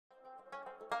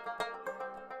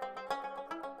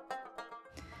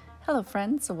Hello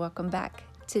friends, welcome back.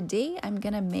 Today I'm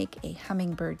gonna make a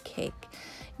hummingbird cake.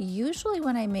 Usually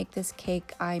when I make this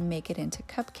cake, I make it into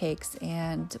cupcakes,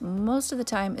 and most of the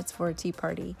time it's for a tea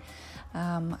party.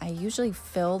 I usually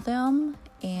fill them,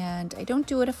 and I don't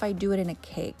do it if I do it in a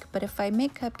cake, but if I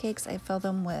make cupcakes, I fill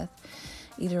them with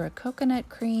either a coconut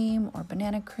cream or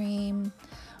banana cream,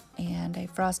 and I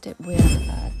frost it with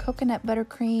coconut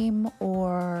buttercream,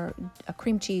 or a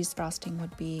cream cheese frosting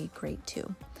would be great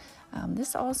too.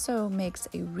 This also makes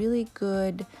a really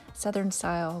good southern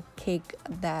style cake,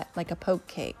 that like a poke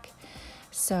cake.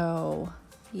 So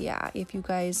yeah, if you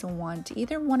guys want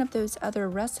either one of those other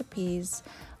recipes,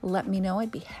 let me know.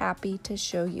 I'd be happy to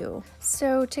show you.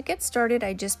 So to get started,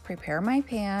 I just prepare my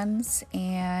pans,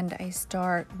 and I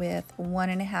start with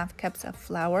 1.5 cups of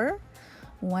flour,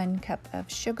 1 cup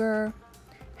of sugar,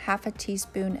 half a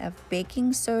teaspoon of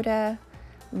baking soda,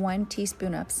 1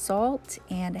 teaspoon of salt,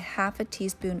 and half a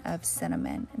teaspoon of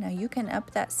cinnamon. Now you can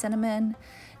up that cinnamon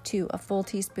to a full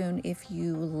teaspoon if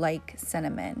you like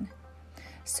cinnamon.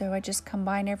 So I just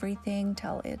combine everything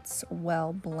till it's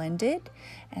well blended,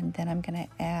 and then I'm gonna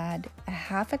add a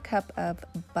half a cup of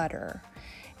butter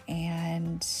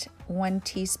and 1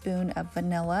 teaspoon of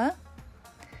vanilla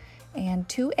and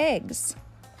 2 eggs.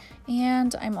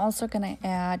 And I'm also going to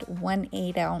add 1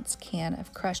 8-ounce can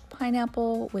of crushed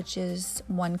pineapple, which is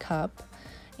 1 cup.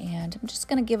 And I'm just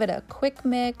going to give it a quick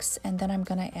mix, and then I'm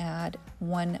going to add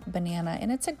 1 banana.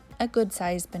 And it's a good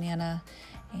sized banana,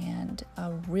 and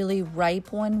a really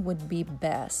ripe one would be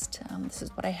best. This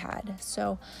is what I had.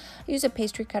 So I use a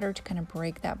pastry cutter to kind of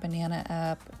break that banana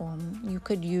up. You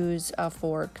could use a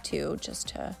fork too, just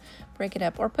to break it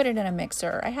up, or put it in a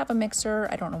mixer. I have a mixer.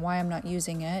 I don't know why I'm not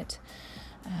using it.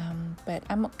 But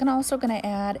I'm also gonna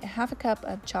add half a cup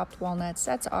of chopped walnuts.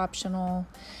 That's optional.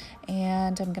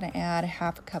 And I'm gonna add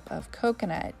half a cup of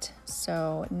coconut.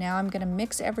 So now I'm gonna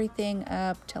mix everything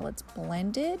up till it's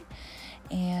blended,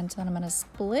 and then I'm gonna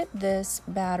split this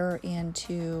batter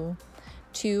into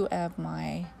 2 of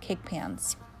my cake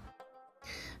pans.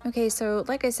 Okay, so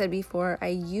like I said before, I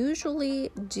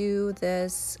usually do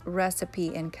this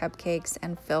recipe in cupcakes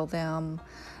and fill them.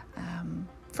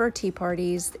 For tea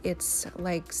parties, it's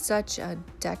like such a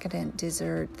decadent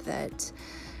dessert that,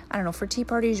 I don't know, for tea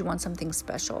parties you want something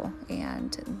special,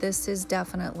 and this is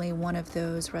definitely one of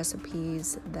those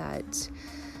recipes that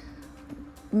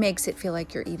makes it feel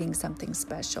like you're eating something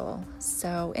special.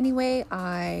 So anyway,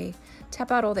 I tap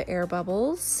out all the air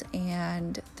bubbles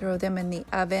and throw them in the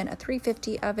oven, a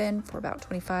 350 oven, for about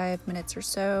 25 minutes or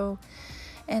so.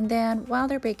 And then while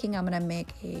they're baking, I'm gonna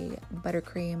make a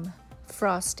buttercream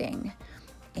frosting.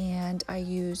 And I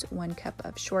use 1 cup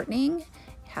of shortening,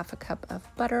 half a cup of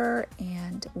butter,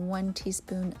 and 1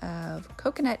 teaspoon of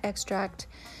coconut extract,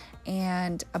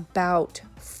 and about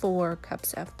 4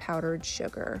 cups of powdered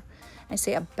sugar. I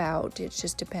say about, it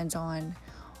just depends on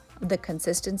the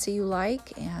consistency you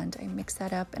like, and I mix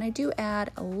that up, and I do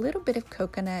add a little bit of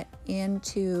coconut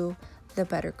into the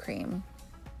buttercream.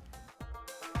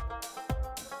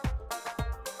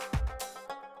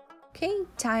 Okay,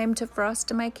 time to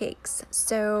frost my cakes.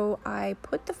 So I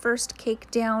put the first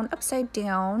cake down upside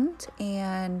down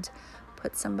and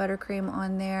put some buttercream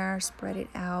on there, spread it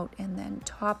out, and then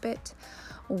top it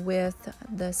with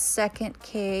the second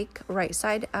cake right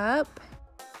side up.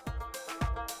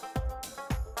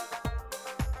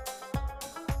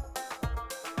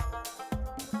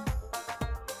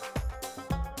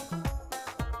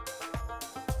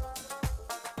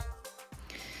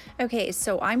 Okay,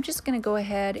 so I'm just gonna go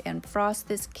ahead and frost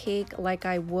this cake like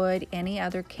I would any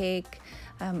other cake.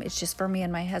 It's just for me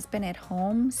and my husband at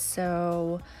home.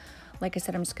 So like I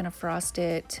said, I'm just gonna frost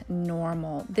it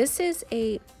normal. This is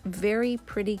a very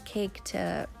pretty cake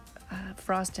to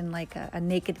frost in like a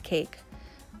naked cake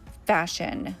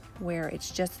fashion, where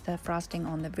it's just the frosting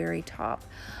on the very top.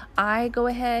 I go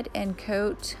ahead and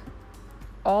coat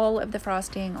all of the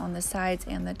frosting on the sides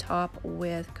and the top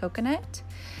with coconut,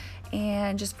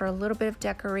 and just for a little bit of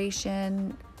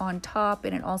decoration on top,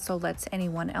 and it also lets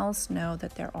anyone else know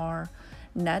that there are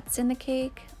nuts in the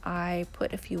cake, I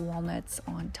put a few walnuts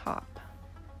on top.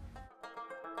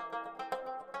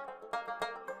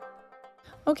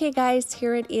 Okay guys,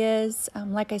 here it is.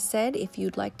 Like I said, if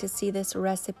you'd like to see this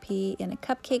recipe in a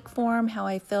cupcake form, how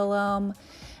I fill them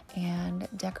and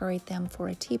decorate them for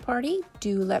a tea party,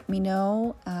 do let me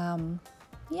know.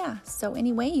 Yeah, so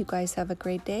anyway, you guys have a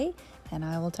great day, and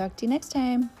I will talk to you next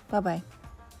time. Bye-bye.